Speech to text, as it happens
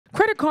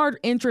card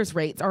interest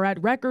rates are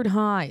at record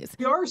highs.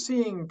 We are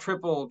seeing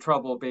triple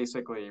trouble,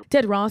 basically.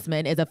 Ted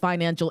Rossman is a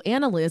financial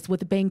analyst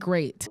with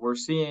Bankrate. We're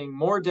seeing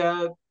more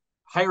debt,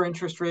 higher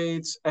interest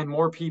rates, and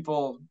more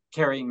people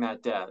carrying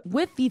that debt.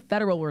 With the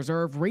Federal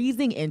Reserve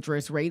raising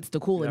interest rates to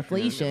cool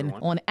inflation,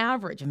 on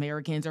average,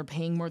 Americans are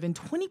paying more than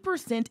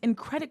 20% in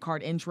credit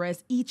card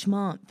interest each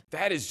month.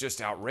 That is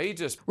just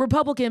outrageous.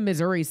 Republican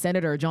Missouri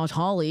Senator Josh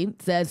Hawley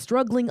says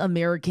struggling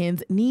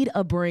Americans need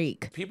a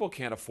break. People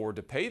can't afford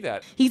to pay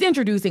that. He's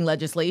introducing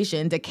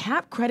legislation to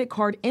cap credit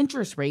card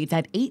interest rates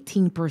at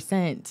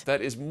 18%.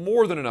 That is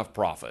more than enough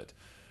profit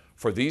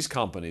for these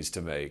companies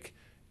to make,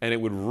 and it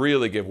would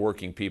really give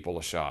working people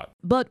a shot.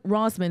 But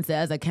Rossman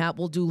says a cap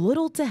will do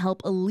little to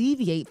help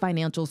alleviate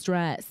financial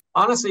stress.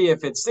 Honestly,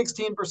 if it's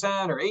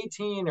 16% or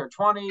 18 or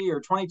 20 or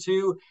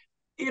 22,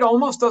 it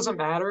almost doesn't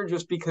matter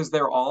just because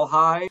they're all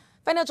high.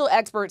 Financial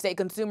experts say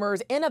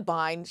consumers in a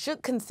bind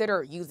should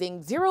consider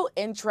using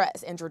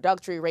zero-interest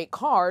introductory rate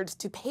cards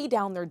to pay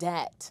down their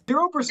debt.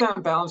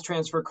 0% balance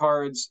transfer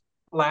cards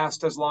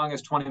last as long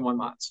as 21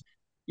 months.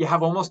 You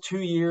have almost 2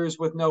 years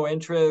with no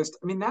interest.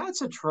 I mean,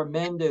 that's a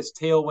tremendous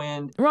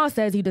tailwind. Ross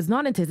says he does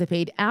not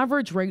anticipate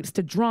average rates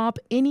to drop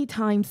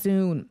anytime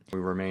soon. We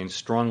remain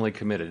strongly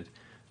committed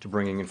to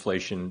bringing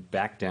inflation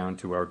back down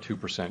to our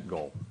 2%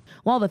 goal.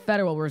 While the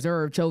Federal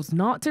Reserve chose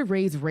not to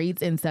raise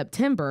rates in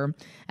September,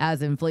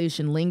 as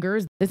inflation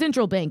lingers, the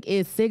central bank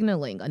is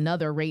signaling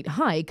another rate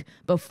hike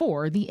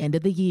before the end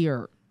of the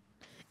year.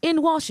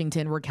 In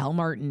Washington, Raquel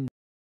Martin.